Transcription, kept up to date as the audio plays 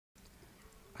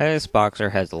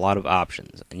ISBoxer has a lot of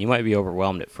options, and you might be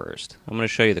overwhelmed at first. I'm going to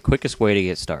show you the quickest way to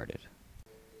get started.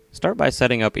 Start by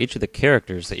setting up each of the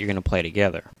characters that you're going to play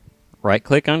together.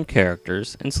 Right-click on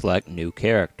Characters and select New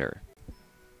Character.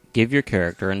 Give your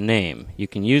character a name. You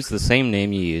can use the same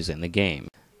name you use in the game.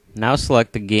 Now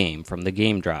select the game from the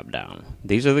Game drop-down.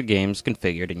 These are the games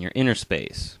configured in your inner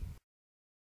space.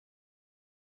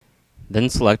 Then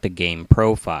select a game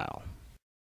profile.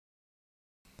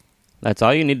 That's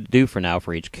all you need to do for now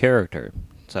for each character,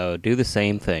 so do the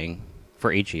same thing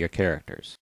for each of your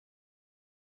characters.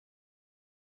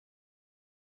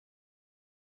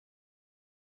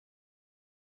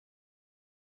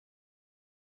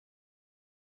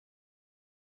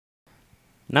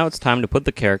 Now it's time to put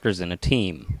the characters in a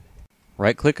team.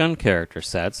 Right-click on Character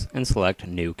Sets and select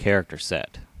New Character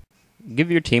Set. Give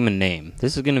your team a name.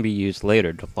 This is going to be used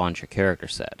later to launch your character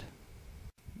set.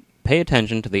 Pay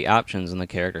attention to the options in the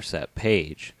character set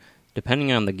page.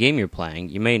 Depending on the game you're playing,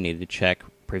 you may need to check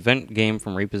Prevent Game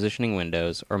from Repositioning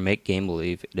Windows or Make Game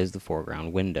Believe it is the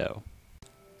foreground window.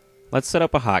 Let's set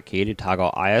up a hotkey to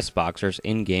toggle ISBoxer's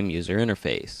in-game user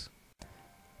interface.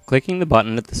 Clicking the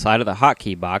button at the side of the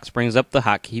hotkey box brings up the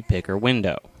hotkey picker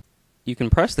window. You can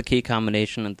press the key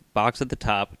combination at the box at the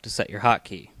top to set your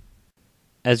hotkey.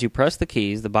 As you press the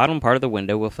keys, the bottom part of the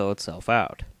window will fill itself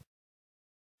out.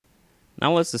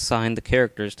 Now let's assign the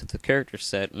characters to the character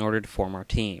set in order to form our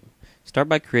team. Start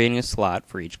by creating a slot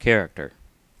for each character.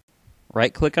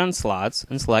 Right-click on Slots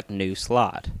and select New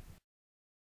Slot.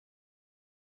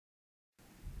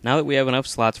 Now that we have enough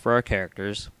slots for our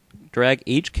characters, drag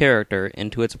each character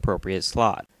into its appropriate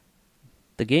slot.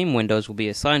 The game windows will be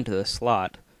assigned to this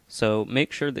slot, so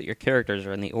make sure that your characters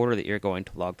are in the order that you're going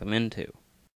to log them into.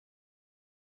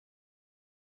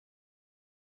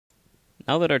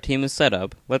 Now that our team is set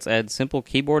up, let's add simple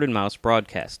keyboard and mouse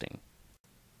broadcasting.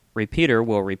 Repeater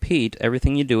will repeat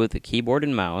everything you do with the keyboard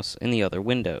and mouse in the other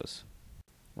windows.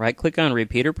 Right-click on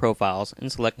Repeater Profiles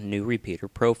and select New Repeater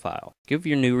Profile. Give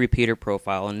your new repeater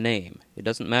profile a name. It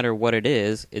doesn't matter what it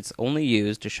is, it's only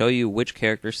used to show you which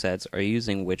character sets are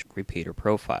using which repeater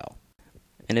profile.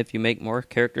 And if you make more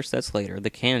character sets later, they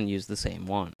can use the same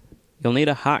one. You'll need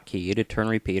a hotkey to turn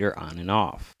repeater on and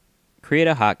off. Create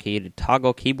a hotkey to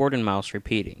toggle keyboard and mouse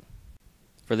repeating.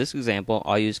 For this example,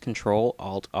 I'll use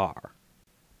Ctrl-Alt-R.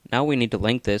 Now we need to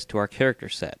link this to our character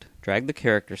set. Drag the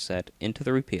character set into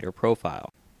the repeater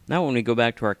profile. Now when we go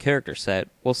back to our character set,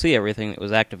 we'll see everything that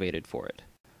was activated for it.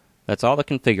 That's all the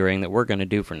configuring that we're going to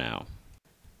do for now.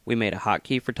 We made a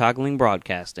hotkey for toggling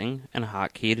broadcasting, and a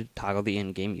hotkey to toggle the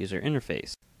in-game user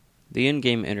interface. The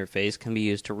in-game interface can be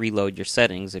used to reload your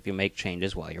settings if you make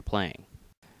changes while you're playing.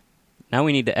 Now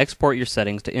we need to export your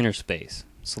settings to Interspace.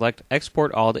 Select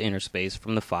Export All to Interspace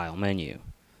from the File menu.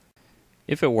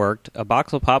 If it worked, a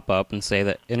box will pop up and say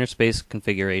that Interspace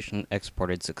configuration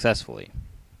exported successfully.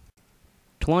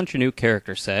 To launch your new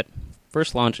character set,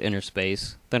 first launch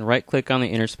Interspace, then right-click on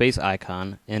the Interspace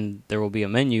icon, and there will be a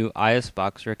menu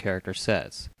ISBoxer Character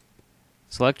Sets.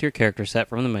 Select your character set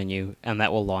from the menu, and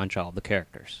that will launch all the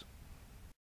characters.